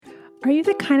Are you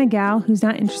the kind of gal who's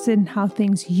not interested in how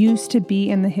things used to be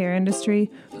in the hair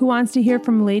industry, who wants to hear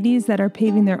from ladies that are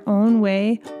paving their own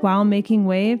way while making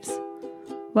waves?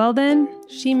 Well then,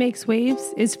 She Makes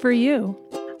Waves is for you.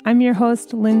 I'm your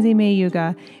host, Lindsay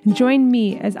Mayuga, and join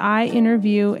me as I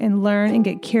interview and learn and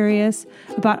get curious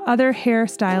about other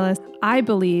hairstylists I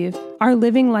believe are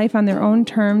living life on their own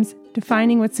terms,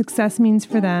 defining what success means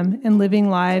for them, and living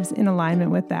lives in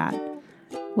alignment with that.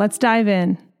 Let's dive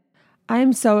in.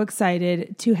 I'm so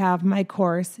excited to have my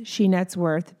course, She Nets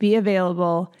Worth, be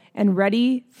available and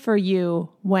ready for you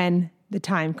when the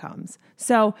time comes.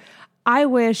 So I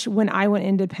wish when I went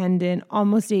independent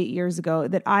almost 8 years ago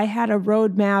that I had a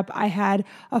roadmap, I had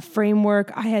a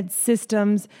framework, I had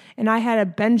systems, and I had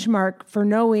a benchmark for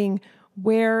knowing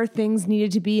where things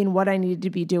needed to be and what I needed to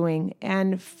be doing.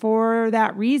 And for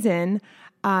that reason,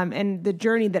 and the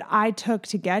journey that I took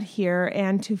to get here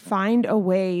and to find a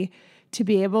way to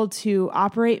be able to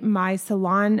operate my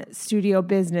salon studio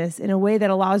business in a way that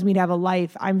allows me to have a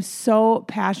life, I'm so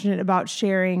passionate about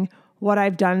sharing what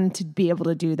I've done to be able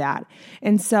to do that.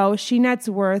 And so She Nets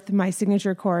Worth, my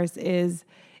signature course, is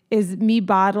me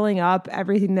bottling up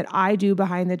everything that I do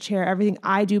behind the chair, everything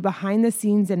I do behind the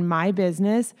scenes in my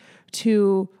business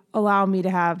to allow me to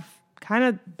have kind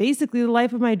of basically the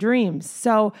life of my dreams.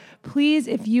 So please,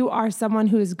 if you are someone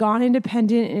who has gone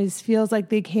independent and feels like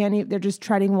they're just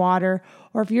treading water,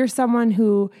 or if you're someone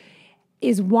who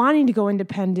is wanting to go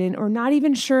independent or not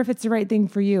even sure if it's the right thing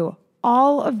for you,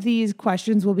 all of these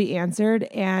questions will be answered.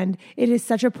 And it is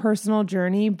such a personal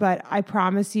journey, but I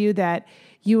promise you that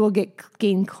you will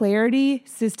gain clarity,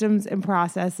 systems and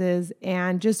processes,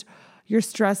 and just your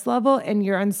stress level and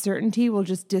your uncertainty will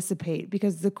just dissipate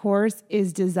because the course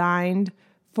is designed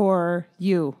for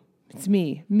you. It's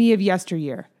me of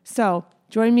yesteryear. So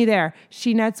join me there.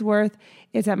 She Nets Worth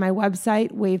is at my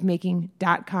website,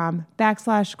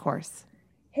 wavemaking.com/course.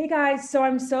 Hey guys, so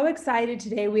I'm so excited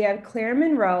today. We have Claire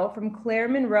Monroe from Claire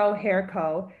Monroe Hair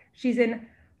Co. She's in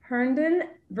Herndon,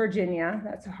 Virginia.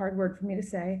 That's a hard word for me to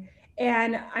say.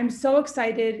 And I'm so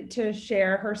excited to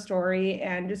share her story.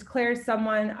 And just Claire's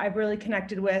someone I've really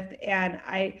connected with. And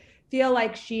I feel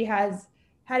like she has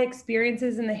had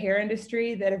experiences in the hair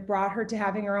industry that have brought her to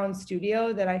having her own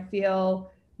studio that I feel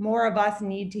more of us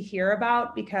need to hear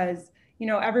about because, you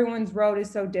know, everyone's road is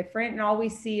so different. And all we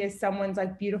see is someone's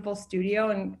like beautiful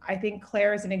studio. And I think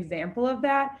Claire is an example of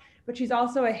that. But she's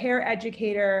also a hair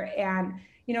educator and,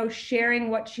 you know,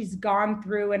 sharing what she's gone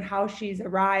through and how she's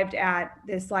arrived at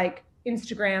this like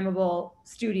Instagrammable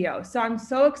studio. So I'm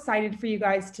so excited for you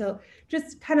guys to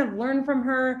just kind of learn from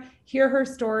her, hear her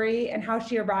story and how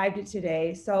she arrived at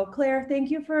today. So Claire, thank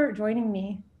you for joining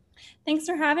me. Thanks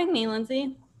for having me,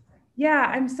 Lindsay.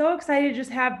 Yeah, I'm so excited to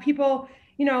just have people,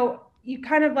 you know, you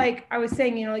kind of like I was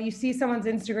saying, you know, you see someone's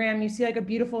Instagram, you see like a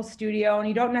beautiful studio and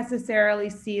you don't necessarily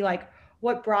see like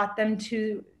what brought them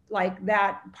to like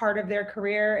that part of their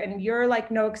career. And you're like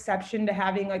no exception to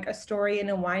having like a story and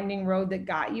a winding road that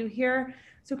got you here.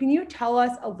 So can you tell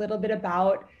us a little bit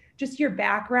about just your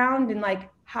background and like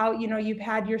how, you know, you've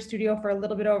had your studio for a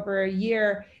little bit over a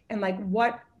year and like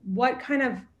what kind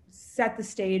of set the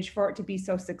stage for it to be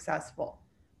so successful?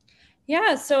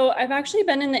 Yeah, so I've actually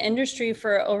been in the industry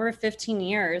for over 15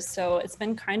 years. So it's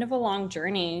been kind of a long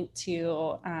journey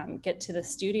to get to the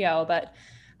studio. But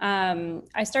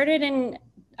I started in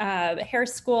hair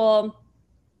school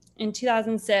in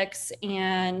 2006,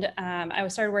 and I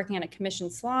started working at a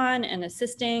commissioned salon and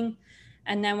assisting.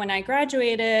 And then when I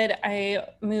graduated, I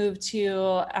moved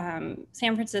to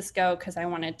San Francisco because I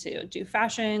wanted to do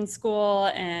fashion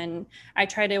school. And I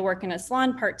tried to work in a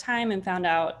salon part-time and found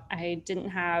out I didn't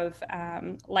have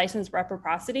licensed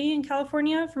reciprocity in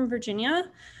California from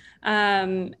Virginia.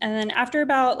 And then after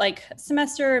about like a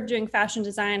semester of doing fashion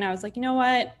design, I was like, you know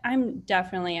what, I'm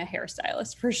definitely a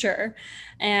hairstylist for sure.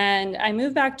 And I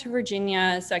moved back to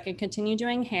Virginia so I could continue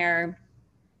doing hair.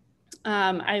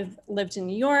 I've lived in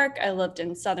New York. I lived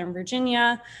in Southern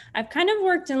Virginia. I've kind of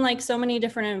worked in like so many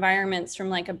different environments, from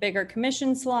like a bigger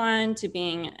commission salon to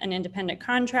being an independent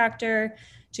contractor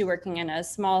to working in a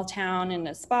small town in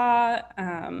a spa.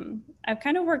 I've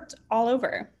kind of worked all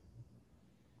over.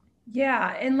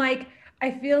 Yeah. And like,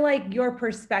 I feel like your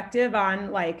perspective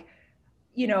on like,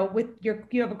 you know, with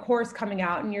you have a course coming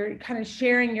out and you're kind of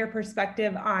sharing your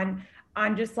perspective on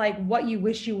just like what you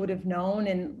wish you would have known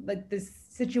and like the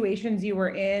situations you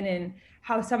were in and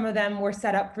how some of them were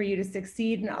set up for you to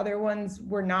succeed and other ones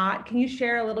were not. Can you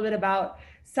share a little bit about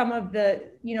some of the,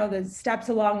 you know, the steps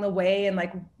along the way and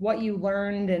like what you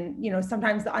learned and, you know,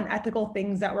 sometimes the unethical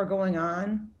things that were going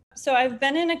on? So I've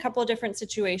been in a couple of different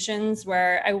situations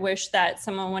where I wish that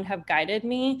someone would have guided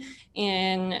me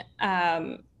in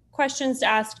questions to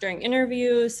ask during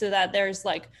interviews so that there's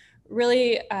like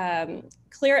really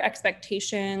clear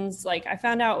expectations. Like I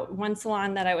found out one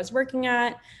salon that I was working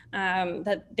at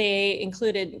that they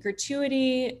included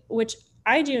gratuity, which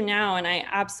I do now, and I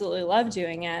absolutely love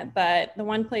doing it. But the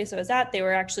one place I was at, they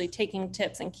were actually taking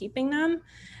tips and keeping them.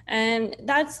 And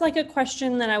that's like a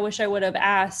question that I wish I would have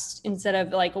asked instead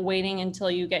of like waiting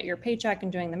until you get your paycheck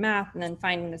and doing the math and then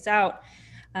finding this out.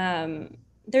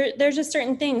 There's just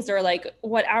certain things, or like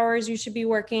what hours you should be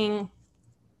working.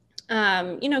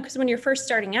 Because when you're first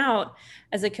starting out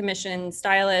as a commissioned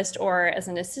stylist or as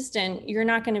an assistant, you're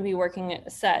not going to be working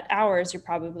at set hours. You're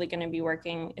probably going to be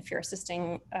working, if you're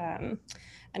assisting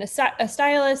a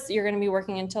stylist, you're going to be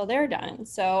working until they're done.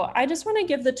 So I just want to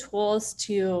give the tools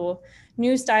to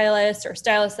new stylists or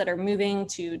stylists that are moving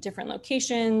to different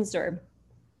locations or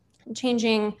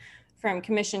changing from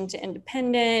commission to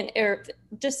independent, or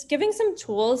just giving some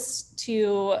tools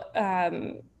to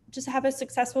just have a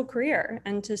successful career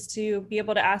and just to be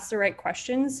able to ask the right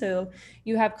questions so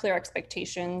you have clear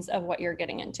expectations of what you're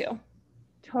getting into.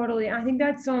 Totally. I think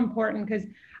that's so important because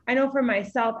I know for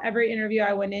myself, every interview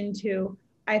I went into,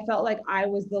 I felt like I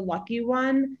was the lucky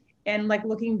one. And like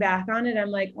looking back on it,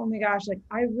 I'm like, oh my gosh, like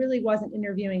I really wasn't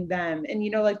interviewing them. And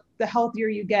like the healthier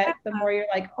you get, the more you're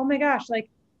like, oh my gosh, like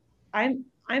I'm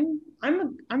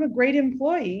a great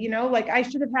employee, like I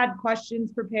should have had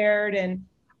questions prepared. And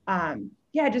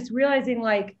just realizing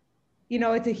like,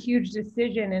 it's a huge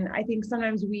decision. And I think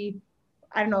sometimes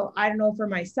I don't know for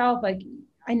myself, like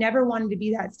I never wanted to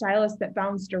be that stylist that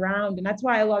bounced around. And that's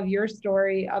why I love your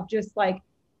story of just like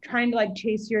trying to like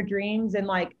chase your dreams and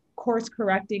like course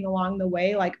correcting along the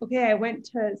way. Like, okay, I went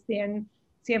to San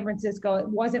Francisco. It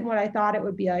wasn't what I thought it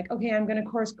would be. Like, okay, I'm going to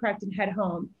course correct and head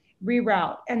home,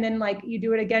 reroute. And then like you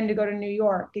do it again to go to New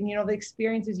York, and the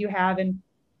experiences you have. And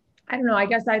I don't know, I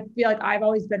guess I feel like I've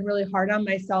always been really hard on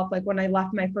myself. Like when I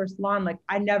left my first salon, like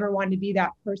I never wanted to be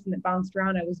that person that bounced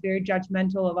around. I was very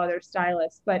judgmental of other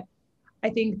stylists. But I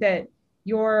think that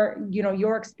your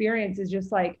experience is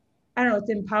just like, I don't know, it's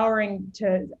empowering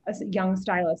to a young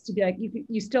stylist to be like,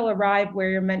 you still arrive where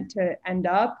you're meant to end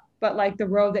up, but like the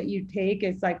road that you take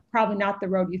is like probably not the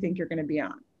road you think you're going to be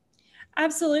on.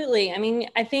 Absolutely. I mean,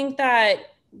 I think that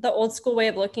the old school way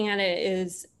of looking at it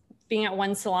is being at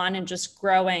one salon and just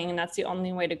growing, and that's the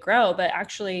only way to grow. But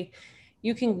actually,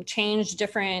 you can change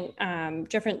different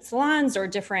salons or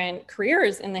different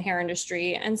careers in the hair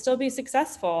industry and still be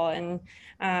successful. And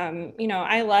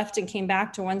I left and came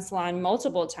back to one salon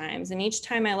multiple times, and each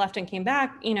time I left and came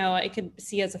back, I could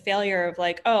see as a failure of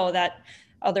like, oh, that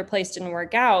other place didn't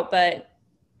work out. But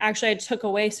actually, I took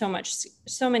away so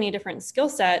many different skill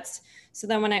sets. So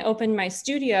then when I opened my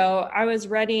studio, I was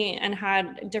ready and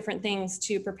had different things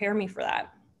to prepare me for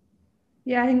that.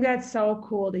 Yeah, I think that's so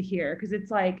cool to hear, because it's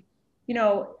like,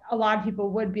 a lot of people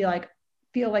would be like,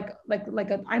 feel like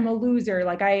I'm a loser,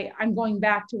 like I'm going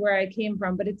back to where I came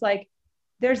from. But it's like,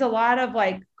 there's a lot of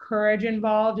like courage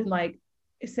involved in like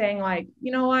saying like,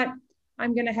 you know what,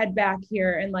 I'm going to head back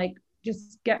here and like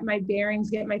just get my bearings,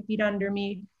 get my feet under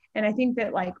me. And I think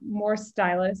that like more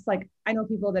stylists, like I know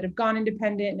people that have gone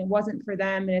independent and it wasn't for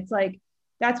them. And it's like,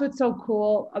 that's what's so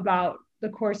cool about the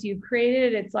course you've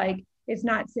created. It's like, it's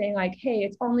not saying like, hey,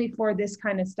 it's only for this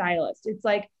kind of stylist. It's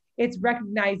like, it's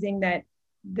recognizing that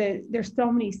there's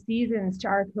so many seasons to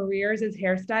our careers as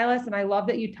hairstylists. And I love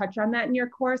that you touch on that in your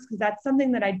course, because that's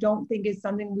something that I don't think is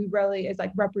something we really is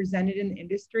like represented in the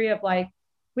industry of like,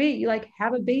 wait, you like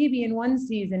have a baby in one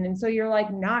season. And so you're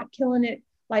like not killing it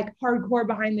like hardcore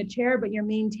behind the chair, but you're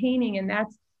maintaining, and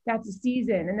that's a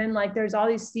season. And then like there's all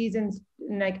these seasons,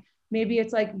 and like maybe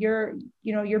it's like you're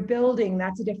building,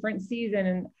 that's a different season.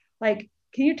 And like,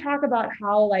 can you talk about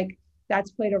how like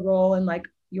that's played a role in like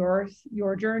your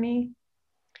journey?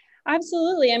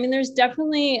 Absolutely. I mean, there's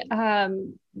definitely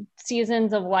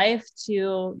seasons of life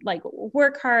to like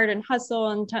work hard and hustle,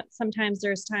 and sometimes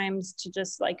there's times to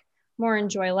just like more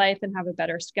enjoy life and have a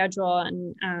better schedule.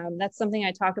 And that's something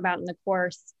I talk about in the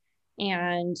course,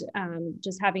 and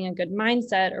just having a good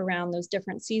mindset around those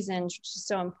different seasons, which is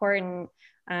so important.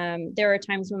 There were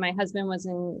times when my husband was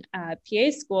in PA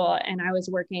school and I was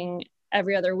working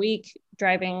every other week,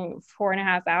 driving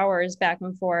 4.5 hours back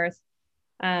and forth,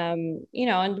 and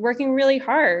working really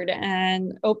hard,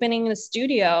 and opening the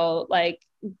studio like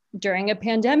during a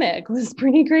pandemic was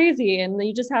pretty crazy. And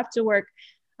you just have to work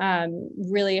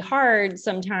really hard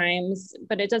sometimes,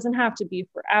 but it doesn't have to be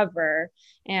forever.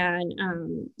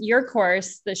 And your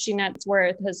course, the She Net's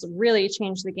Worth, has really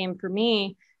changed the game for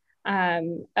me,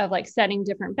 of like setting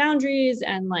different boundaries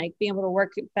and like being able to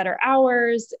work better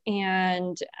hours,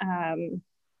 and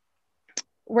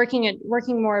working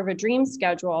more of a dream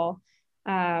schedule.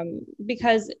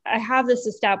 because I have this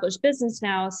established business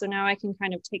now. So now I can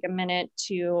kind of take a minute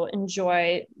to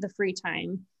enjoy the free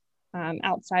time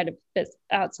outside of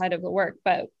the work.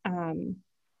 But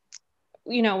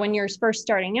when you're first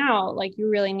starting out, like you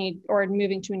really need, or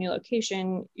moving to a new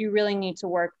location, you really need to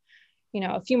work,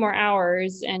 a few more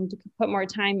hours and to put more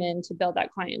time in to build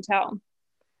that clientele.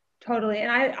 Totally.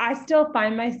 And I still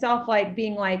find myself like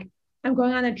being like, I'm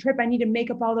going on a trip. I need to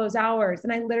make up all those hours.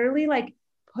 And I literally like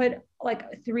put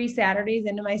like 3 Saturdays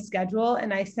into my schedule.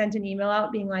 And I sent an email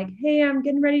out being like, hey, I'm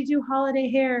getting ready to do holiday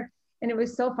hair. And it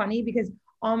was so funny because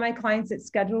all my clients that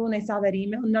scheduled, when they saw that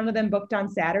email, none of them booked on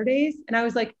Saturdays. And I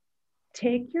was like,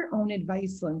 take your own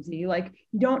advice, Lindsay. Like,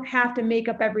 you don't have to make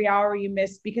up every hour you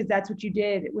missed because that's what you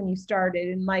did when you started.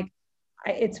 And like,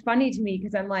 it's funny to me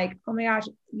because I'm like, oh my gosh,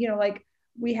 like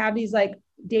we have these like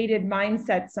dated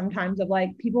mindsets sometimes of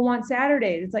like, people want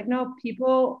Saturdays. It's like, no,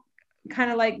 people kind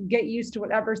of like get used to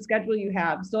whatever schedule you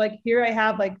have. So like here I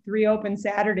have like 3 open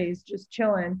Saturdays just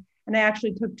chilling. And I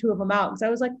actually took 2 of them out because I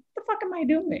was like, what the fuck am I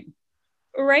doing?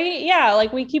 Right. Yeah.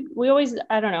 Like we always,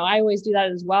 I don't know, I always do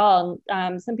that as well.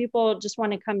 Some people just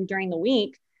want to come during the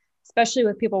week, especially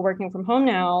with people working from home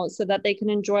now, so that they can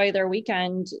enjoy their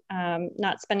weekend,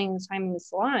 not spending the time in the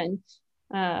salon.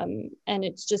 And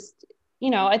it's just,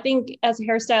 I think as a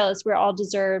hairstylist, we all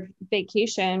deserve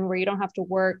vacation where you don't have to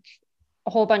work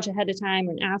a whole bunch ahead of time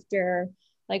and after.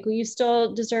 Like, you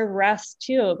still deserve rest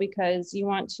too, because you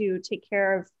want to take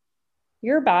care of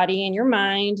your body and your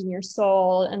mind and your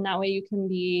soul. And that way you can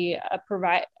be a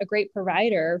great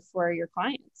provider for your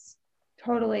clients.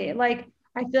 Totally. Like,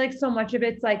 I feel like so much of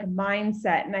it's like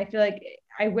mindset. And I feel like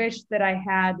I wish that I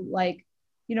had like,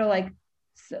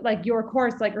 like your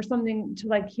course, like, or something to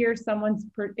like hear someone's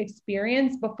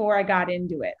experience before I got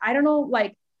into it. I don't know,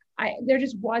 like there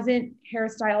just wasn't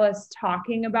hairstylists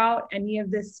talking about any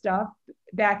of this stuff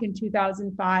back in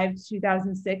 2005,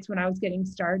 2006, when I was getting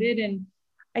started. And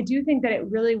I do think that it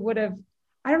really would have,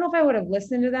 I don't know if I would have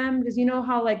listened to them, because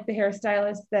how like the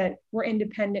hairstylists that were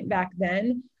independent back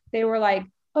then, they were like,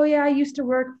 oh yeah, I used to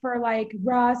work for like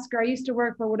Rusk, or I used to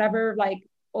work for whatever like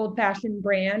old fashioned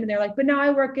brand. And they're like, but now I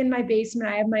work in my basement.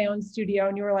 I have my own studio.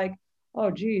 And you were like,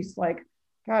 oh geez, like,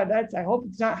 God, I hope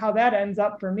it's not how that ends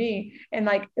up for me. And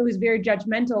like, it was very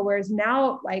judgmental. Whereas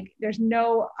now, like, there's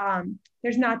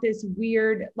not this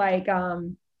weird, like, I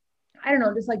don't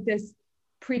know, just like this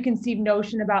preconceived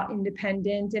notion about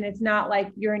independent. And it's not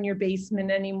like you're in your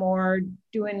basement anymore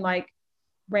doing like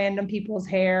random people's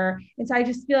hair. And so I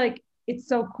just feel like it's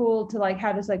so cool to like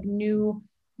have this like new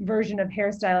version of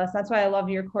hairstylist. That's why I love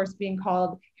your course being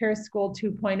called Hair School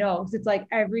 2.0, because it's like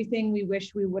everything we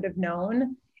wish we would have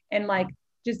known. And like,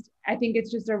 I think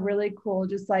it's just a really cool,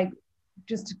 just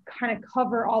to kind of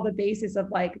cover all the bases of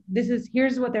like,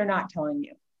 here's what they're not telling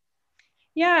you.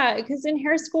 Yeah, because in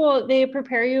hair school, they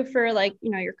prepare you for like,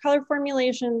 your color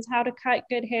formulations, how to cut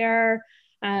good hair.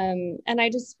 And I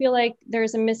just feel like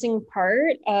there's a missing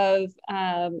part of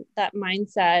that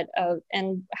mindset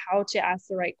and how to ask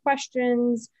the right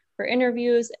questions for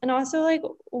interviews. And also like,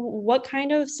 what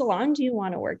kind of salon do you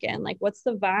want to work in? Like, what's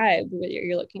the vibe that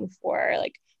you're looking for?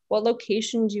 Like, what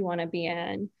location do you want to be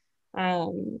in? I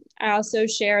also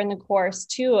share in the course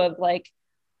too of like,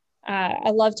 I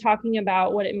love talking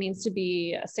about what it means to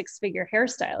be a 6-figure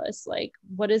hairstylist. Like,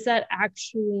 what does that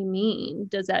actually mean?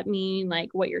 Does that mean like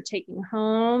what you're taking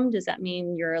home? Does that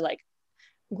mean you're like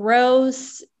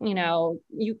gross? You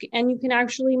can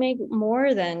actually make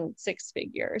more than 6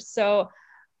 figures. So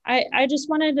I just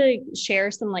wanted to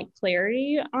share some like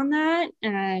clarity on that,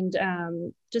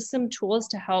 and just some tools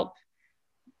to help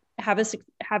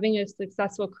having a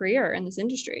successful career in this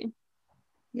industry.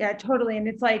 Yeah, totally. And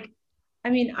it's like,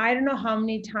 I don't know how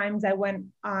many times I went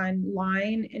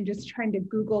online and just trying to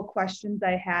Google questions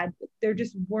I had, but there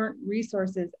just weren't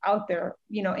resources out there,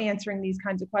 answering these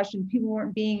kinds of questions. People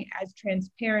weren't being as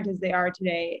transparent as they are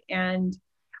today. And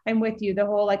I'm with you, the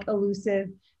whole like elusive,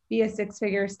 be a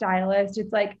 6-figure stylist.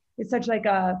 It's like, it's such like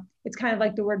it's kind of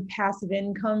like the word passive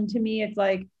income to me. It's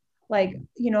like, I'm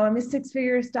a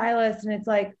 6-figure stylist. And it's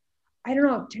like, I don't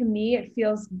know, to me, it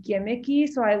feels gimmicky.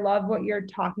 So I love what you're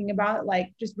talking about,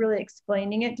 like just really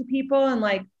explaining it to people and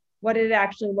like what it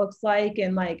actually looks like.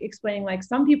 And like explaining, like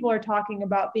some people are talking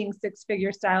about being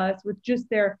 6-figure stylists with just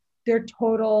their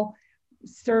total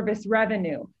service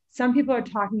revenue. Some people are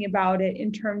talking about it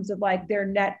in terms of like their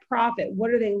net profit. What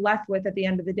are they left with at the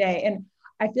end of the day? And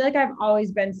I feel like I've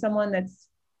always been someone that's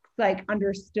like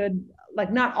understood,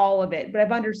 like not all of it, but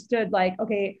I've understood like,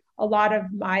 okay, a lot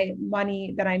of my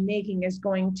money that I'm making is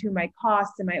going to my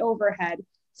costs and my overhead.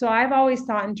 So I've always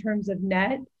thought in terms of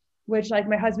net, which like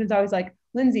my husband's always like,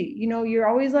 Lindsay, you're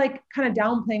always like kind of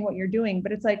downplaying what you're doing,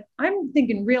 but it's like, I'm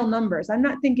thinking real numbers. I'm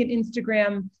not thinking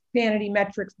Instagram vanity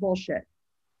metrics bullshit.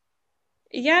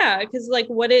 Yeah, because like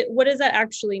what does that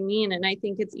actually mean? And I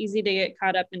think it's easy to get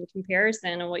caught up in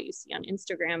comparison and what you see on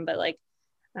Instagram, but like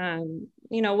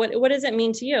what does it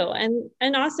mean to you?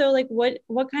 And also like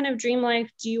what kind of dream life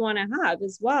do you want to have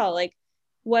as well? Like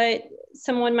what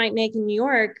someone might make in New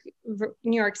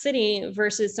York City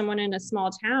versus someone in a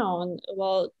small town.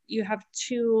 Well, you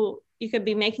could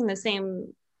be making the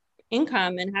same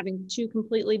income and having two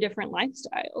completely different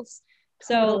lifestyles.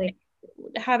 So Totally.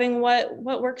 having what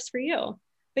works for you.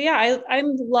 But yeah,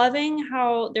 I'm loving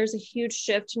how there's a huge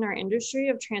shift in our industry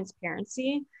of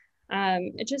transparency.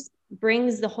 It just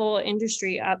brings the whole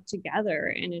industry up together,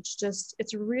 and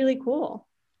it's really cool.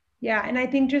 Yeah. And I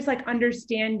think just like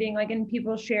understanding, like, and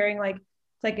people sharing, like,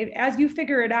 it's like as you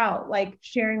figure it out, like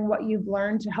sharing what you've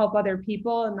learned to help other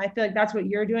people. And I feel like that's what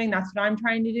you're doing. That's what I'm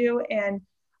trying to do. And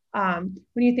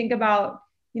when you think about,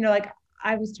 like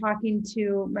I was talking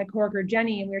to my coworker,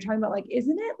 Jenny, and we were talking about like,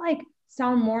 isn't it like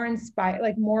sound more inspired,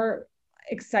 like more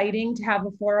exciting to have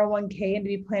a 401k and to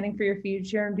be planning for your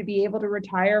future and to be able to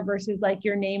retire versus like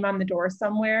your name on the door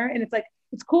somewhere. And it's like,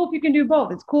 it's cool if you can do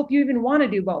both. It's cool if you even want to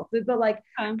do both. But like,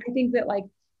 I think that like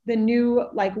the new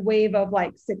like wave of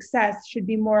like success should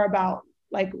be more about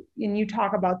like, and you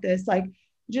talk about this, like,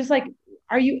 just like,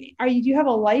 do you have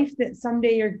a life that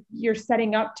someday you're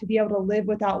setting up to be able to live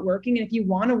without working? And if you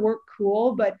want to work,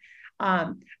 cool. But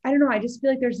I don't know. I just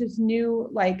feel like there's this new,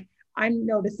 like, I'm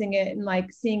noticing it and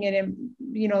like seeing it in,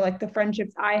 like the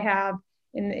friendships I have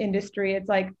in the industry. It's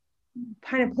like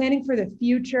kind of planning for the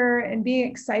future and being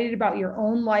excited about your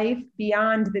own life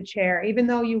beyond the chair, even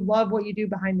though you love what you do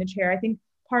behind the chair. I think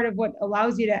part of what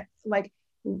allows you to like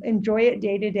enjoy it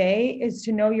day to day is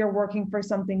to know you're working for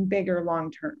something bigger long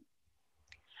term.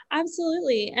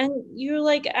 Absolutely. And you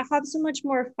like have so much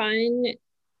more fun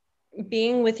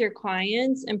being with your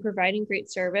clients and providing great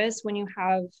service when you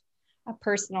have a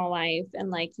personal life and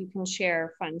like you can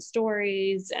share fun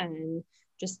stories and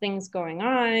just things going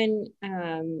on.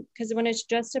 Because when it's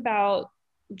just about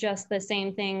just the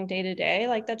same thing day to day,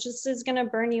 like that just is going to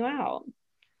burn you out.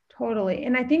 Totally.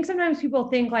 And I think sometimes people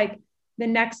think like the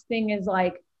next thing is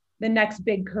like the next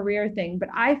big career thing. But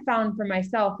I found for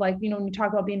myself, like, when you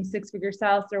talk about being 6-figure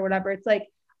sales or whatever, it's like,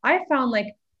 I found like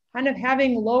kind of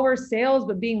having lower sales,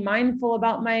 but being mindful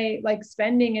about my like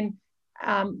spending and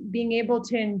being able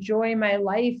to enjoy my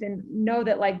life and know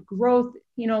that like growth,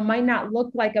 might not look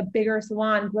like a bigger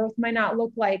salon. Growth might not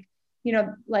look like,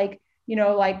 like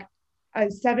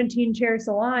a 17 chair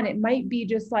salon. It might be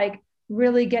just like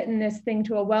really getting this thing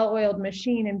to a well-oiled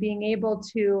machine and being able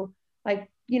to like,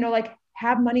 like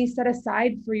have money set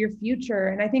aside for your future.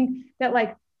 And I think that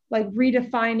like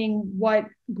redefining what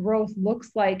growth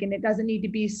looks like, and it doesn't need to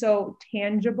be so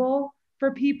tangible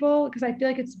for people, because I feel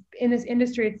like it's in this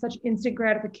industry, it's such instant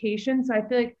gratification. So I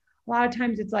feel like a lot of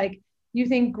times it's like you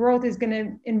think growth is going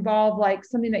to involve like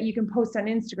something that you can post on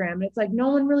Instagram. And it's like no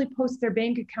one really posts their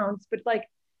bank accounts, but like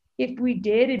if we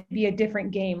did, it'd be a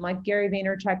different game. Like Gary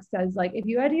Vaynerchuk says, like if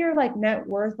you had your like net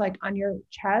worth like on your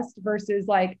chest versus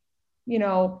like,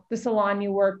 the salon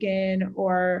you work in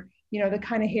or, the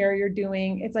kind of hair you're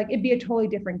doing, it's like it'd be a totally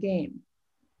different game.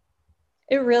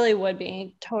 It really would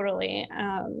be totally.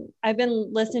 I've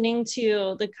been listening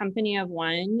to The Company of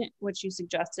One, which you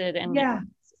suggested, and yeah,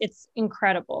 it's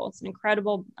incredible. It's an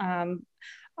incredible. I'm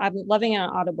loving it on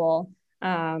Audible.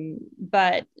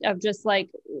 But of just like,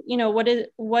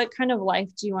 what kind of life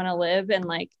do you want to live, and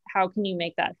like, how can you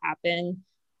make that happen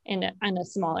on a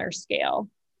smaller scale?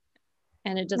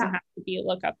 And it doesn't yeah. have to be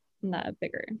look up in the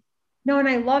bigger. No, and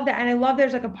I love that. And I love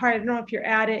there's like a part, I don't know if you're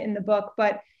at it in the book,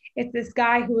 but it's this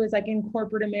guy who was like in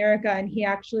corporate America and he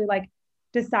actually like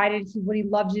decided what he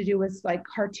loved to do was like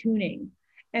cartooning.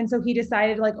 And so he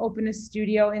decided to like open a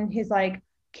studio in his like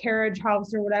carriage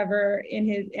house or whatever in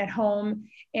his at home.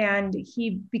 And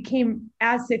he became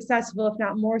as successful, if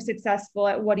not more successful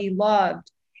at what he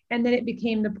loved. And then it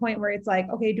became the point where it's like,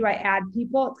 okay, do I add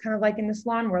people? It's kind of like in the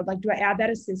salon world. Like, do I add that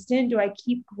assistant? Do I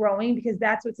keep growing? Because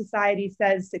that's what society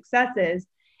says success is.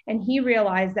 And he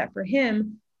realized that for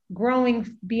him, growing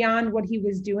beyond what he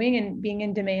was doing and being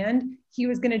in demand, he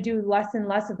was going to do less and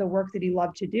less of the work that he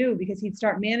loved to do because he'd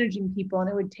start managing people and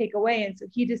it would take away. And so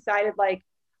he decided like,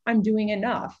 I'm doing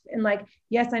enough. And like,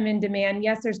 yes, I'm in demand.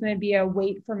 Yes, there's going to be a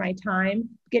wait for my time,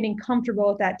 getting comfortable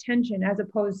with that tension as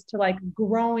opposed to like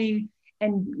growing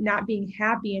and not being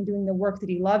happy and doing the work that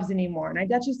he loves anymore.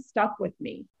 And that just stuck with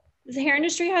me. The hair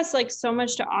industry has like so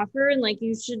much to offer, and like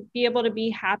you should be able to be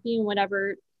happy in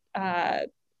whatever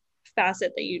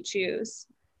facet that you choose.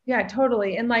 Yeah,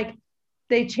 totally. And like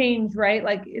they change, right?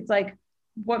 Like, it's like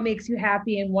what makes you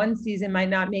happy in one season might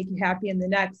not make you happy in the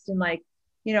next. And like,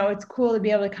 it's cool to be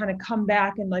able to kind of come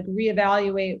back and like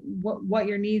reevaluate what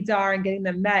your needs are and getting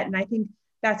them met. And I think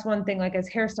that's one thing, like as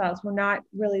hairstylists, we're not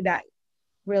really that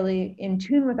really in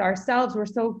tune with ourselves. We're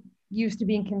so used to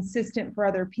being consistent for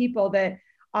other people that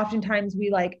oftentimes we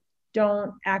like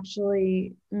don't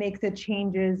actually make the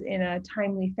changes in a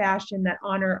timely fashion that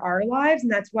honor our lives.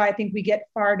 And that's why I think we get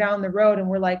far down the road and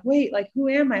we're like, wait, like, who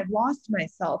am I? I've lost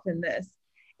myself in this.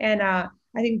 And I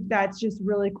think that's just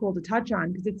really cool to touch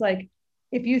on, because it's like,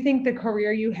 if you think the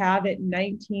career you have at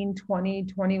 19, 20,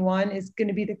 21 is going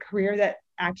to be the career that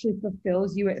actually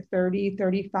fulfills you at 30,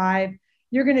 35,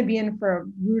 you're going to be in for a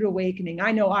rude awakening.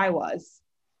 I know I was.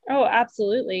 Oh,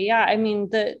 absolutely. Yeah. I mean,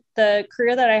 the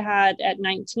career that I had at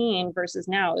 19 versus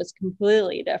now is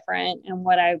completely different. And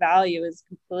what I value is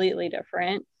completely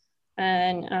different.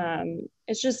 And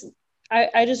it's just,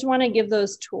 I just want to give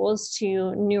those tools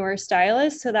to newer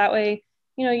stylists. So that way,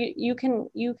 you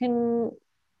can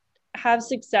have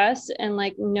success and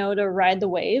like know to ride the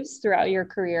waves throughout your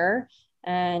career,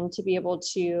 and to be able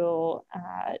to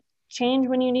change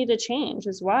when you need to change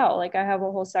as well. Like I have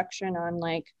a whole section on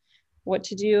like what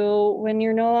to do when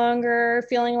you're no longer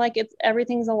feeling like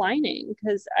everything's aligning,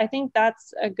 because I think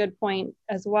that's a good point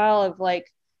as well, of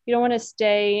like, you don't want to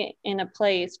stay in a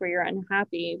place where you're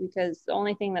unhappy, because the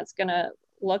only thing that's going to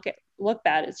look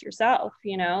bad is yourself.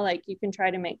 Like you can try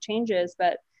to make changes,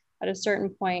 but at a certain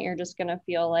point you're just going to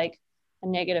feel like a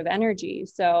negative energy.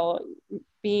 So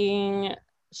being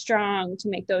strong to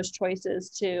make those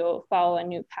choices to follow a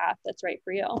new path that's right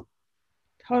for you.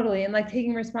 Totally. And like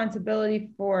taking responsibility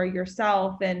for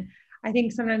yourself. And I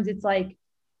think sometimes it's like,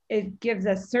 it gives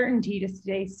us certainty to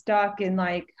stay stuck and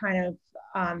like kind of,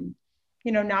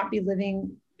 not be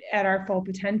living at our full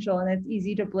potential. And it's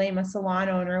easy to blame a salon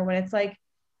owner when it's like,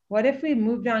 what if we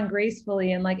moved on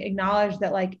gracefully and like acknowledge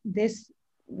that like this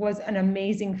was an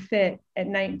amazing fit at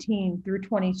 19 through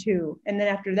 22. And then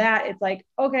after that, it's like,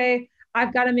 okay,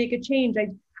 I've got to make a change.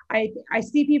 I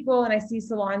see people and I see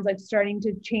salons like starting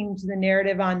to change the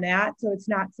narrative on that. So it's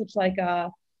not such like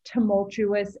a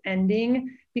tumultuous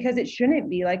ending, because it shouldn't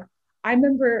be. Like, I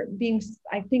remember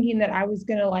thinking that I was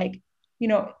going to like,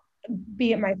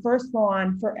 be at my first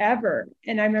salon forever.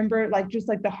 And I remember like, just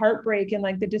like the heartbreak and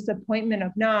like the disappointment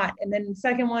of not, and then the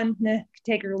second one,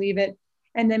 take or leave it.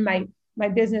 And then my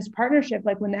business partnership,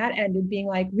 like when that ended, being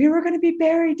like, we were going to be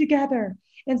buried together.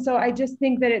 And so I just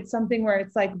think that it's something where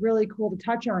it's like really cool to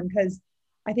touch on, because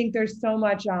I think there's so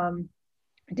much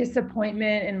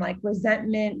disappointment and like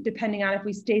resentment, depending on if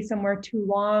we stay somewhere too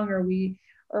long, or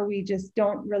we just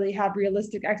don't really have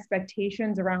realistic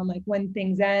expectations around like when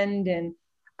things end. And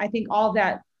I think all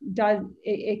that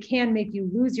it can make you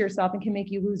lose yourself and can make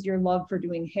you lose your love for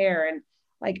doing hair. And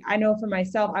like, I know for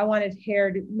myself, I wanted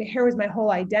hair was my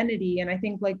whole identity. And I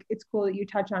think like, it's cool that you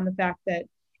touch on the fact that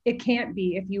it can't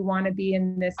be, if you want to be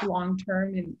in this long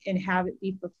term and have it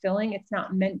be fulfilling. It's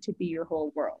not meant to be your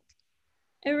whole world.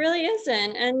 It really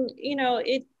isn't. And,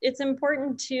 it's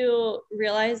important to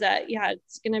realize that, yeah,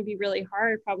 it's going to be really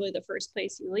hard, probably the first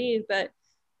place you leave, but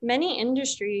many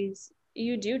industries,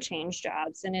 you do change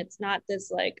jobs, and it's not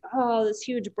this like, oh, this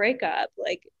huge breakup.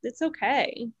 Like, it's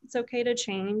okay. It's okay to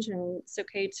change, and it's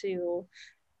okay to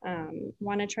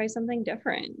want to try something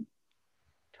different.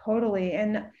 Totally.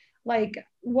 And like,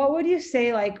 what would you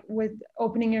say, like with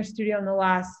opening your studio in the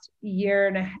last year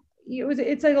and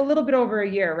it's like a little bit over a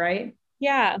year, right?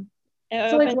 Yeah.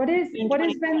 So like, what has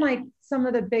been like some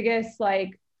of the biggest,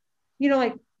 like,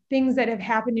 like things that have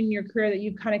happened in your career that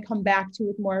you've kind of come back to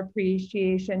with more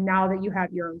appreciation now that you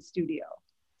have your own studio?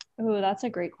 Oh, that's a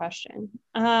great question.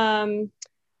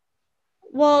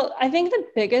 Well, I think the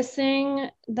biggest thing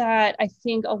that I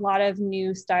think a lot of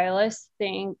new stylists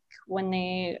think when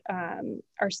they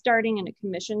are starting in a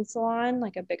commission salon,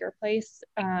 like a bigger place,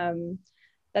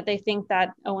 that they think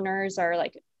that owners are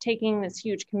like taking this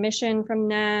huge commission from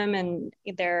them, and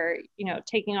they're,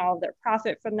 taking all of their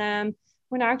profit from them,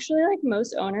 when actually like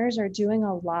most owners are doing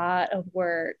a lot of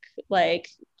work, like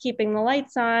keeping the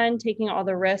lights on, taking all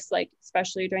the risks, like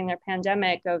especially during their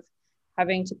pandemic, of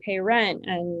having to pay rent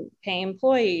and pay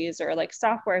employees, or like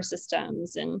software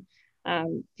systems, and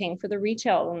paying for the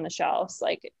retail on the shelves.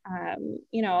 Like, a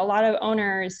lot of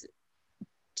owners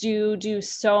do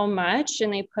so much,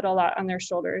 and they put a lot on their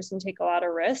shoulders and take a lot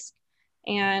of risk.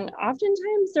 And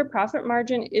oftentimes their profit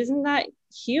margin isn't that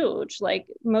huge. Like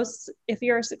if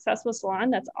you're a successful salon,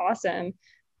 that's awesome.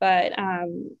 But,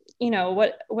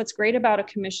 what's great about a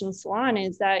commission salon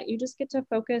is that you just get to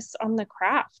focus on the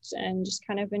craft and just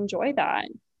kind of enjoy that.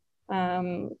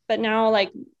 But now,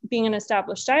 like being an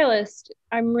established stylist,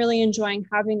 I'm really enjoying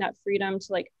having that freedom to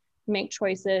like make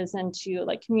choices and to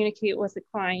like communicate with the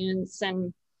clients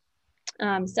and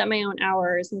set my own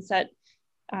hours and set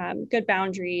good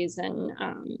boundaries. And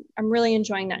I'm really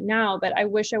enjoying that now, but I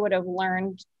wish I would have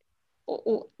known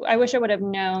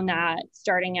that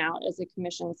starting out as a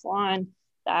commission salon,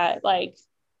 that like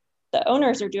the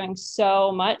owners are doing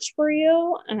so much for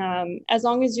you, as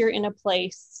long as you're in a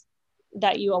place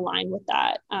that you align with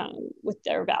that, with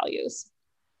their values.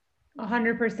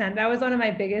 100%. That was one of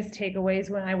my biggest takeaways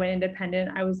when I went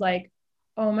independent. I was like,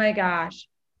 oh my gosh,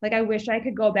 like I wish I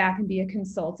could go back and be a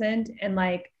consultant and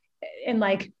like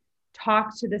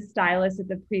talk to the stylists at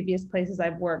the previous places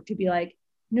I've worked to be like,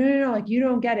 no, like you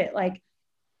don't get it. Like,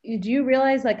 do you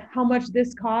realize like how much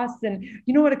this costs? And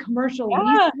you know what a commercial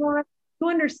lease costs? You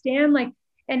understand, like,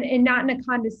 and not in a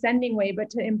condescending way, but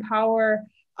to empower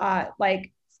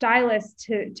like stylists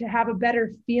to have a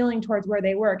better feeling towards where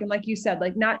they work. And like you said,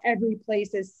 like not every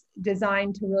place is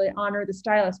designed to really honor the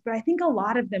stylist, but I think a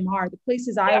lot of them are. The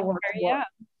places I work.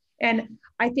 And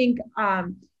I think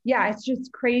it's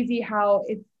just crazy how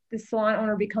the salon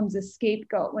owner becomes a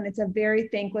scapegoat when it's a very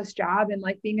thankless job. And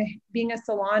like being a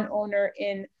salon owner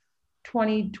in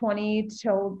 2020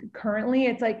 till currently,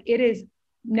 it's like it has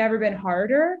never been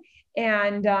harder.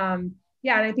 And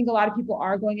and I think a lot of people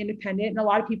are going independent and a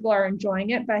lot of people are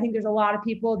enjoying it, but I think there's a lot of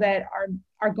people that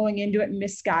are going into it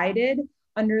misguided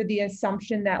under the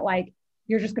assumption that like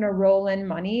you're just going to roll in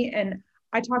money. And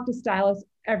I talk to stylists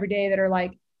every day that are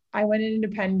like, I went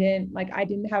independent, like I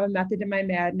didn't have a method to my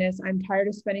madness. I'm tired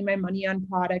of spending my money on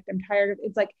product. I'm tired of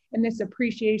it's like, and this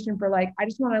appreciation for like, I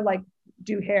just want to like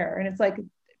do hair. And it's like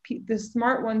the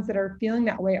smart ones that are feeling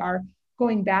that way are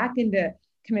going back into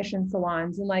commission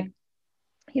salons. And like,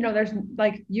 you know, there's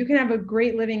like, you can have a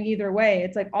great living either way.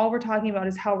 It's like, all we're talking about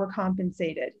is how we're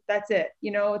compensated. That's it.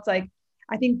 You know, it's like,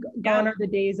 I think gone are the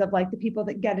days of like the people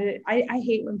that get it. I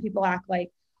hate when people act like,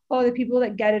 oh, the people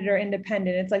that get it are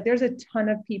independent. It's like, there's a ton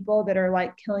of people that are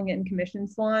like killing it in commission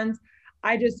salons.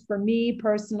 For me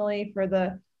personally, for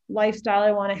the lifestyle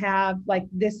I want to have, like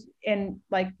this, and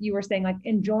like you were saying, like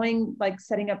enjoying, like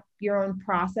setting up your own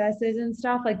processes and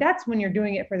stuff, like that's when you're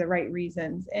doing it for the right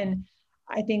reasons. And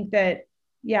I think that,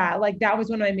 like that was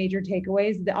one of my major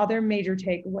takeaways. The other major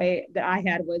takeaway that I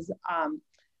had was,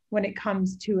 when it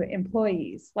comes to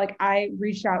employees, like I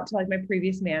reached out to like my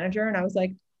previous manager and I was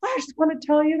like, I just want to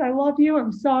tell you that I love you.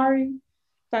 I'm sorry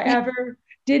if I ever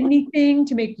did anything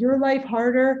to make your life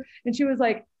harder. And she was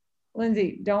like,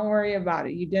 Lindsay, don't worry about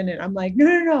it. You didn't. I'm like,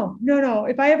 no.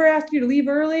 If I ever asked you to leave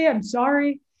early, I'm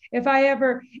sorry. If I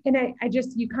ever, and I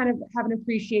just, you kind of have an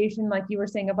appreciation, like you were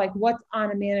saying, of like what's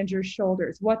on a manager's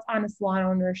shoulders, what's on a salon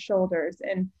owner's shoulders.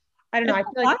 And I don't know, I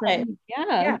feel like for me,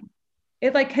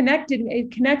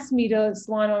 it connects me to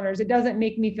salon owners. It doesn't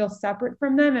make me feel separate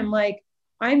from them. And like,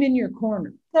 I'm in your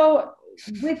corner. So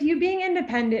with you being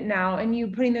independent now and you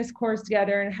putting this course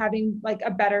together and having like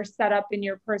a better setup in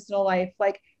your personal life,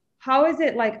 like how has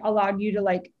it like allowed you to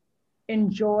like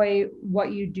enjoy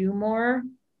what you do more?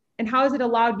 And how has it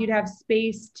allowed you to have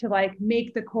space to like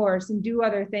make the course and do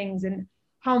other things? And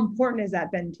how important has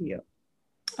that been to you?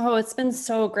 Oh, it's been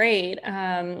so great.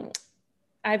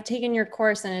 I've taken your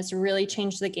course and it's really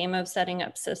changed the game of setting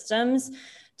up systems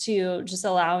to just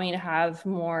allow me to have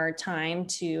more time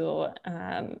to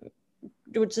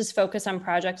just focus on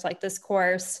projects like this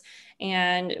course,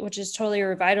 and which is totally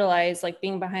revitalized, like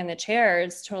being behind the chair.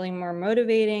 It's totally more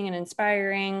motivating and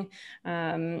inspiring.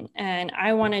 And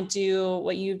I want to do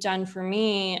what you've done for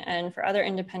me and for other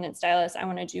independent stylists. I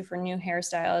want to do for new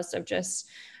hairstylists, of just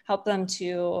help them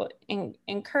to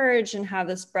encourage and have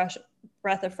this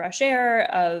breath of fresh air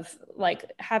of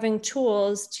like having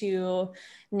tools to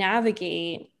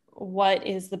navigate what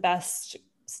is the best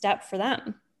step for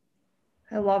them.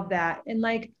 I love that. And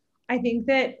like, I think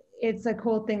that it's a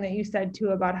cool thing that you said too,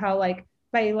 about how like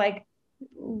by like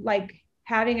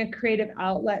having a creative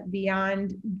outlet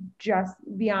beyond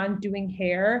doing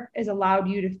hair has allowed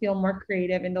you to feel more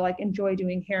creative and to like enjoy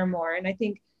doing hair more. And I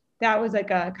think that was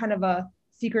like a kind of a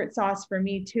secret sauce for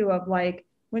me too, of like,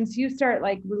 once you start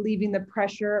like relieving the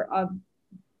pressure of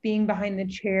being behind the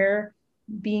chair,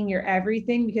 being your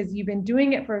everything, because you've been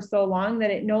doing it for so long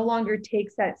that it no longer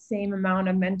takes that same amount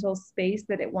of mental space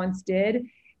that it once did.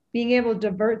 Being able to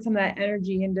divert some of that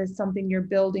energy into something you're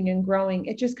building and growing,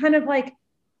 it just kind of like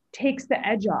takes the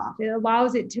edge off. It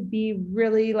allows it to be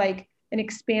really like an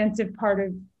expansive part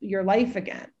of your life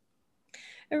again.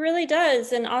 It really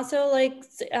does. And also like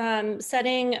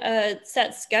setting a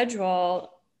set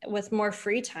schedule with more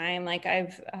free time. Like I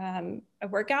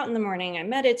work out in the morning, I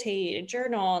meditate,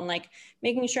 journal, and like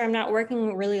making sure I'm not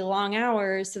working really long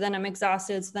hours. So then I'm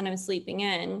exhausted. So then I'm sleeping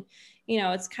in.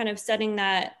 It's kind of setting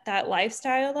that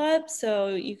lifestyle up so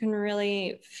you can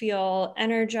really feel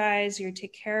energized. You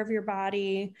take care of your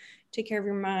body, take care of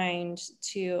your mind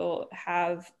to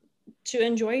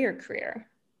enjoy your career.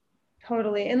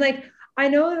 Totally. And like, I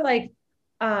know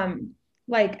um,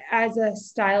 like as a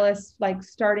stylist, like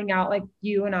starting out, like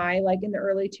you and I, like in the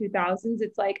early 2000s,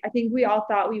 it's like, I think we all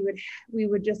thought we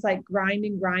would just like grind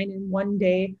and one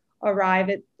day arrive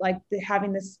at like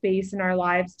having the space in our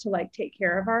lives to like take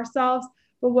care of ourselves.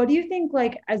 But what do you think,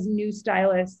 like as new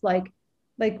stylists, like,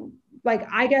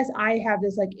 I guess I have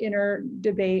this like inner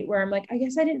debate where I'm like, I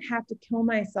guess I didn't have to kill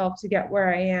myself to get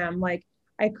where I am. Like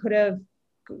I could have,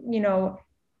 you know,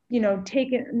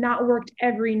 taken, not worked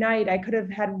every night. I could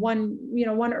have had one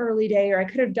early day, or I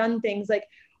could have done things like,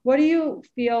 what do you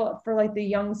feel for like the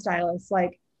young stylists?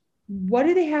 Like, what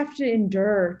do they have to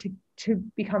endure to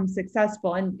become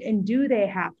successful? And do they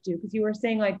have to? Because you were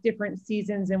saying like different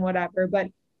seasons and whatever, but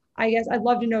I guess I'd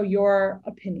love to know your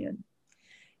opinion.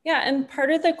 Yeah, and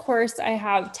part of the course, I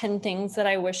have 10 things that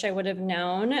I wish I would have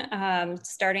known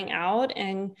starting out.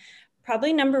 And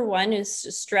probably number one is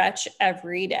to stretch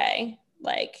every day.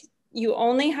 Like you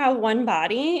only have one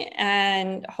body,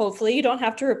 and hopefully you don't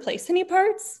have to replace any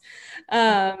parts.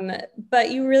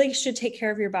 But you really should take care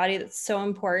of your body. That's so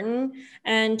important.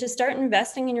 And to start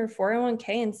investing in your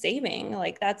 401k and saving,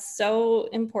 like that's so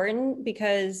important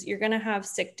because you're going to have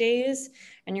sick days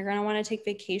and you're going to want to take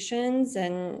vacations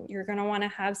and you're going to want to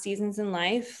have seasons in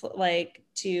life like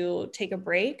to take a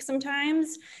break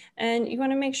sometimes, and you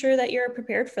want to make sure that you're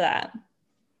prepared for that.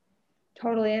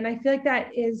 Totally. And I feel like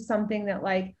that is something that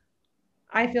like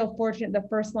I feel fortunate. The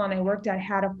first salon I worked at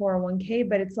had a 401k,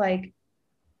 but it's like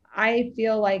I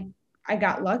feel like I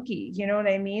got lucky. You know what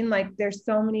I mean? Like there's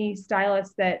so many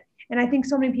stylists that, and I think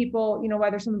so many people,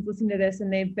 whether someone's listening to this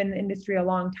and they've been in the industry a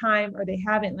long time or they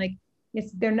haven't, like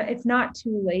it's not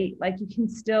too late. Like you can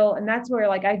still, and that's where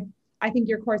like I think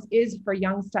your course is for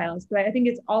young stylists, but I think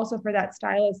it's also for that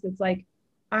stylist that's like,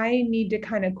 I need to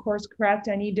kind of course correct.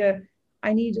 I need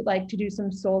like to do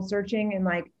some soul searching and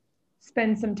like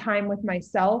spend some time with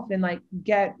myself and like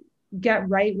get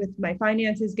right with my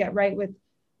finances, get right with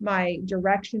my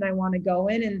direction I want to go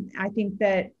in. And I think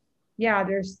that, yeah,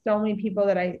 there's so many people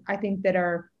that I think that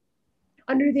are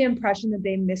under the impression that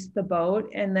they missed the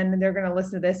boat. And then they're going to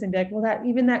listen to this and be like, well,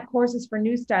 that course is for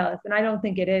new stylists. And I don't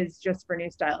think it is just for new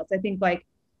stylists. I think like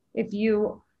if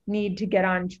you need to get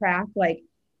on track, like,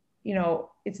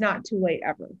 it's not too late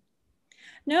ever.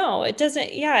 No, it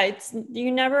doesn't. Yeah, it's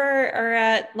you never are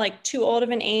at like too old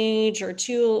of an age or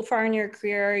too far in your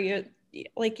career.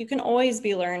 You can always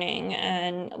be learning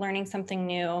and learning something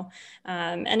new.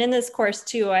 And in this course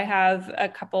too, I have a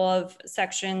couple of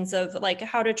sections of like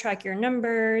how to track your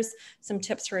numbers, some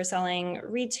tips for selling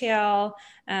retail,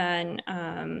 and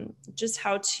just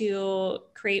how to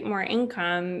create more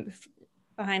income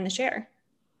behind the share.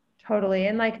 Totally.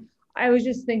 And like, I was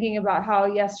just thinking about how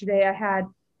yesterday I had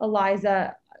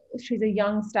Eliza, she's a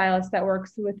young stylist that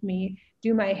works with me,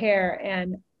 do my hair.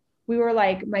 And we were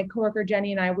like, my coworker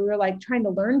Jenny and I, we were like trying to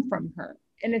learn from her.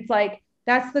 And it's like,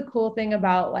 that's the cool thing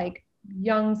about like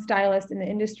young stylists in the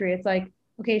industry. It's like,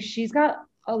 okay, she's got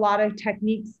a lot of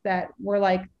techniques that we're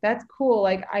like, that's cool.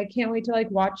 Like, I can't wait to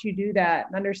like watch you do that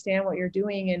and understand what you're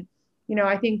doing. And,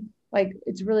 I think like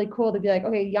it's really cool to be like,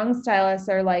 okay, young stylists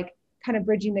are like, kind of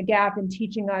bridging the gap and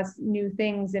teaching us new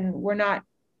things. And we're not,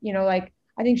 like,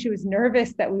 I think she was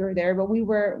nervous that we were there, but we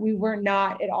were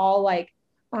not at all like,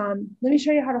 let me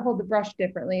show you how to hold the brush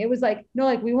differently. It was like, no,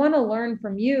 like we want to learn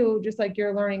from you, just like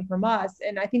you're learning from us.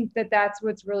 And I think that that's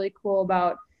what's really cool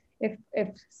about if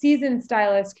seasoned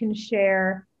stylists can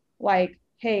share like,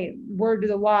 hey, word to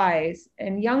the wise,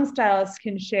 and young stylists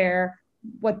can share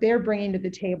what they're bringing to the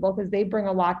table because they bring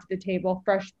a lot to the table,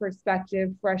 fresh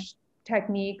perspective, fresh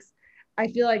techniques. I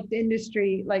feel like the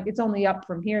industry, like it's only up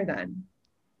from here then.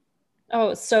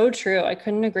 Oh, so true. I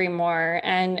couldn't agree more.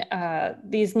 And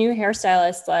these new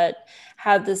hairstylists that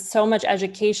have this so much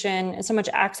education and so much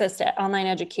access to online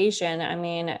education. I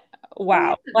mean, Oh yeah.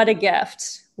 wow, what a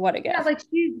gift. What a Yeah, gift. like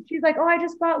she's like, oh, I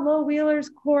just bought Lo Wheeler's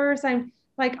course. I'm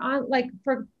like on like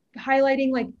for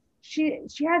highlighting, like she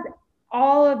has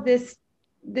all of this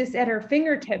at her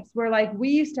fingertips where like we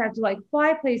used to have to like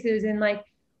fly places and like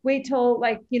wait till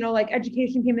like, like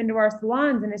education came into our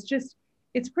salons. And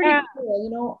it's pretty Yeah.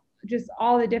 cool, just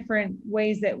all the different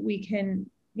ways that we can,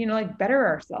 like better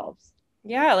ourselves.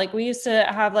 Yeah, like we used to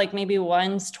have like maybe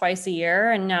once, twice a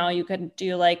year, and now you could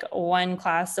do like one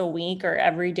class a week or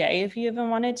every day if you even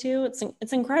wanted to.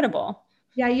 It's incredible.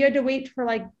 Yeah, you had to wait for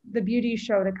like the beauty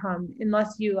show to come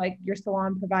unless you like your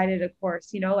salon provided a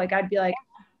course, like I'd be like,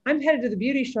 I'm headed to the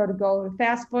beauty show to go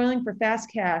fast foiling for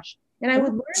fast cash. And I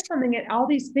would learn something at all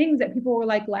these things that people were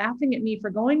like laughing at me for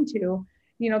going to.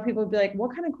 People would be like,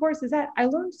 what kind of course is that? I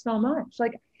learned so much.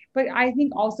 Like, but I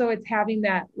think also it's having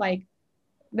that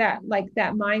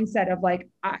mindset of like,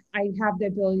 I have the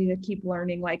ability to keep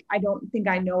learning. Like, I don't think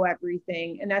I know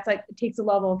everything. And that's like, it takes a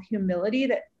level of humility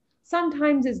that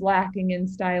sometimes is lacking in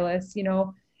stylists,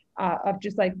 of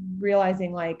just like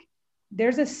realizing like,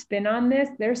 there's a spin on this.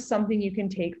 There's something you can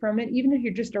take from it, even if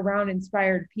you're just around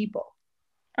inspired people.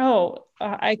 Oh,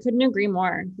 I couldn't agree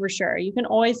more, for sure. You can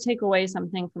always take away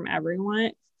something from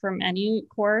everyone, from any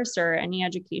course or any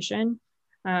education.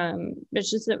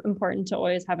 It's just important to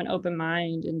always have an open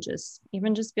mind and just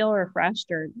feel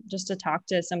refreshed, or just to talk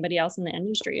to somebody else in the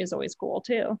industry is always cool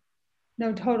too.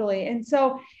 No, totally. And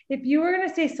so if you were going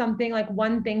to say something like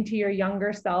one thing to your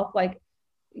younger self, like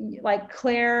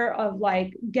Claire, of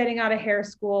like getting out of hair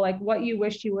school, like what you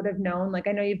wish you would have known, like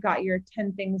I know you've got your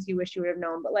 10 things you wish you would have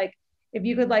known, but like if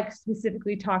you could like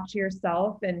specifically talk to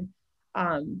yourself and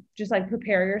just like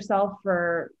prepare yourself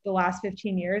for the last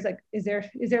 15 years, like is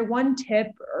there one tip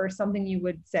or something you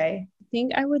would say? I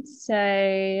think I would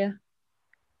say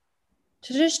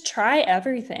to just try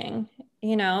everything,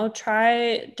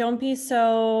 don't be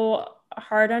so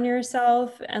hard on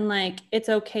yourself, and like it's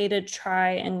okay to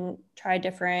try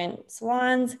different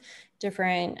salons,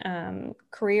 different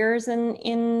careers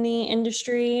in the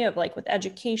industry of like with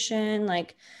education,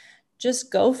 like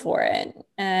just go for it,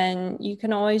 and you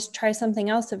can always try something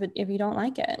else if you don't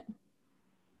like it.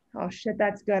 Oh shit,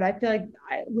 that's good. I feel like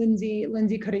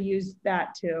Lindsay could have used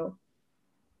that too.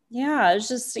 Yeah, it's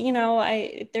just,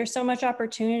 there's so much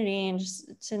opportunity, and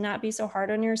just to not be so hard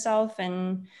on yourself,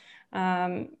 and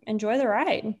enjoy the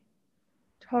ride.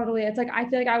 Totally. It's like I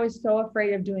feel like I was so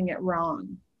afraid of doing it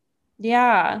wrong.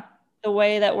 Yeah, the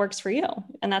way that works for you.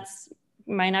 And that's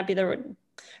might not be the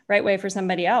right way for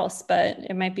somebody else, but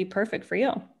it might be perfect for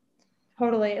you.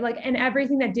 Totally. Like, and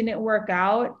everything that didn't work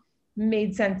out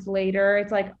made sense later.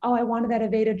 It's like, oh, I wanted that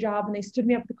Aveda job and they stood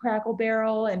me up the Crackle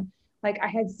Barrel, and like I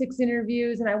had 6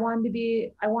 interviews and I wanted to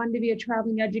be a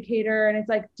traveling educator, and it's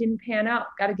like didn't pan out,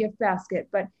 got a gift basket.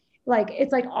 But like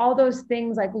it's like all those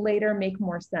things like later make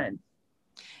more sense.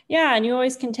 Yeah, and you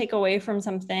always can take away from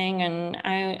something, and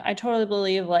I totally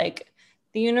believe like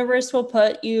the universe will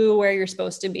put you where you're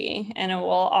supposed to be, and it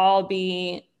will all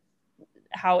be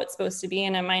how it's supposed to be,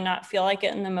 and it might not feel like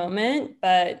it in the moment,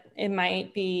 but you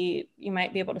might be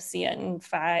able to see it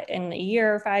in a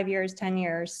year, 5 years, 10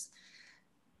 years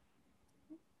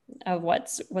of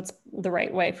what's the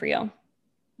right way for you.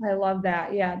 I love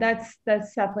that. Yeah, that's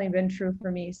definitely been true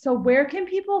for me. So where can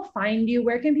people find you?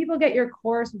 Where can people get your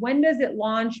course? When does it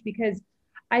launch? Because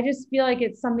I just feel like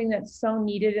it's something that's so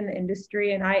needed in the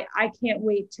industry, and I can't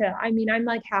wait to, I mean, I'm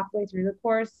like halfway through the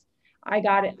course. I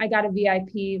got it. I got a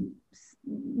VIP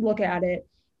look at it,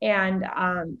 and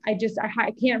I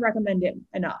can't recommend it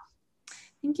enough.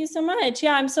 Thank you so much.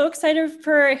 Yeah, I'm so excited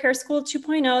for Hair School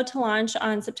 2.0 to launch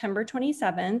on September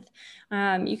 27th.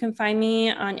 You can find me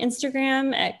on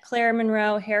Instagram at Claire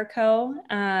Monroe Hair Co.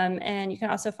 And you can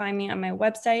also find me on my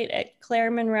website at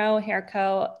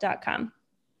clairemonroehairco.com.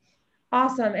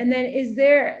 Awesome. And then is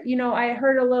there, I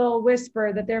heard a little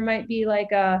whisper that there might be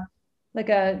like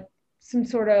some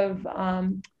sort of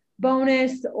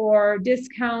bonus or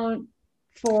discount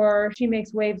for She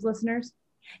Makes Waves listeners.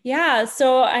 Yeah,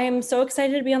 so I am so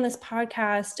excited to be on this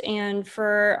podcast, and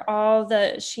for all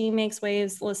the She Makes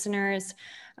Waves listeners,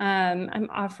 I'm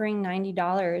offering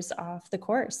 $90 off the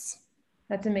course.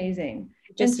 That's amazing.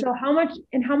 And so how much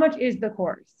is the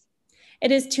course?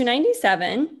 It is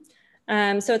 $297.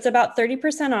 So it's about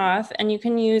 30% off, and you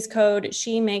can use code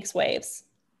She Makes Waves.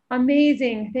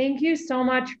 Amazing. Thank you so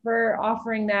much for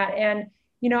offering that. And,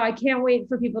 I can't wait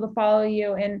for people to follow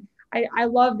you. And I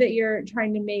love that you're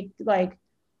trying to make like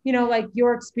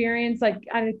your experience, like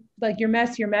your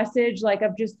message, like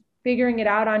of just figuring it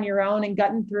out on your own and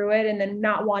gutting through it, and then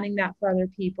not wanting that for other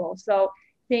people. So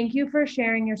thank you for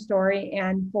sharing your story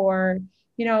and for,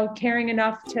 caring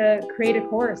enough to create a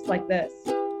course like this.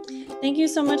 Thank you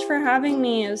so much for having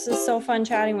me. This is so fun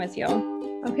chatting with you.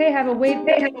 Okay, have a wave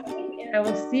day, and I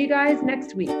will see you guys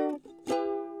next week.